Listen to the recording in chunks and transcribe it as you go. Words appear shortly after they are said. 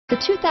The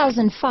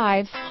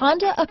 2005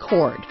 Honda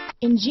Accord.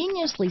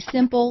 Ingeniously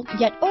simple,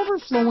 yet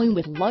overflowing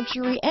with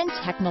luxury and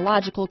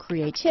technological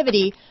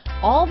creativity,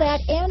 all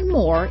that and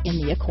more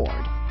in the Accord.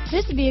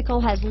 This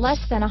vehicle has less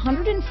than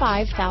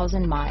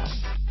 105,000 miles.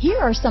 Here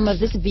are some of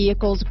this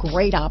vehicle's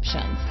great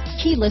options: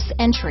 keyless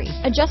entry,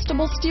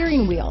 adjustable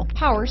steering wheel,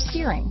 power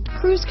steering,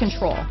 cruise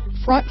control,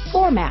 front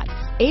floor mats,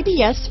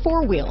 ABS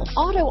 4-wheel,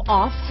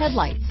 auto-off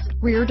headlights,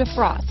 rear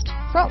defrost,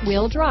 front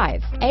wheel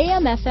drive,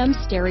 AM/FM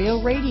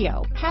stereo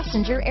radio,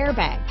 passenger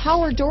airbag,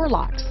 power door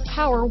locks,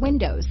 power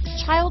windows,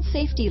 child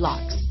safety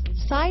locks,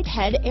 side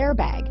head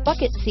airbag,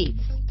 bucket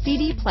seats,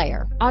 CD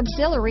player,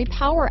 auxiliary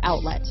power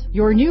outlet.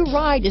 Your new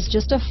ride is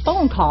just a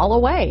phone call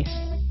away.